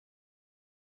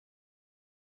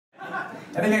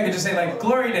I think I could just say, like,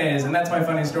 glory days, and that's my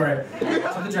funny story.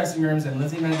 To the dressing rooms, and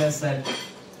Lizzie Mendez said,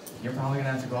 "You're probably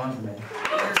gonna have to go on for me."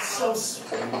 You're so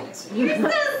sweet. You're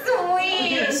so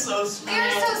sweet. You're so sweet.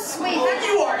 You're so sweet. Oh,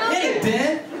 you are hitting,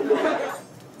 Ben.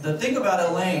 The thing about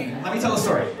Elaine... Let me tell a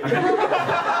story. Okay.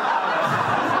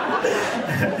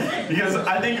 Because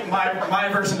I think my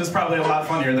version is probably a lot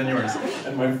funnier than yours.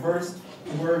 And my first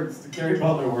words to Carrie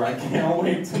Butler were, "I can't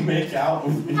wait to make out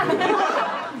with you."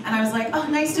 And I was like, "Oh,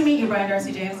 nice to meet you, Brian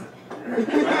Darcy James."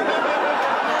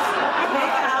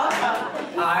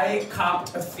 I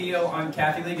copped a feel on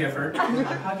Kathy Lee Gifford.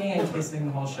 Hugging and kissing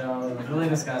the whole show. It was really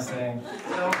disgusting.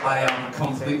 I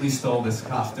completely stole this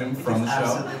costume from the show.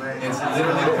 Absolutely right. It's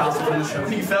literally the costume from the show.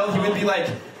 He felt he would be like,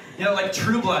 you know, like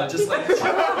True Blood, just like through the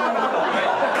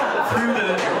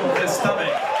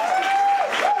stomach.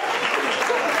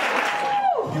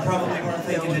 You probably weren't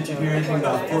thinking that you'd hear anything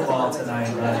about football tonight,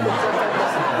 but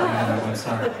I'm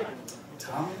sorry.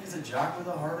 Tommy's a jock with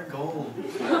a heart of gold.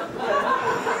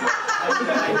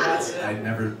 I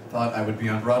never thought I would be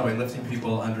on Broadway lifting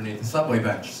people underneath the subway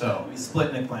bench, so... We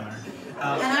split Nick Clamor.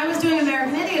 And I was doing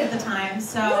American Idiot at the time,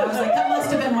 so I was like, that must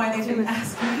have been why they didn't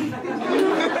ask me.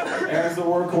 Aaron's the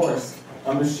workhorse,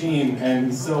 a machine, and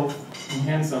he's so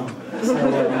handsome. So,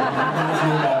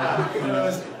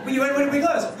 When did we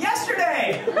close?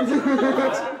 Yesterday!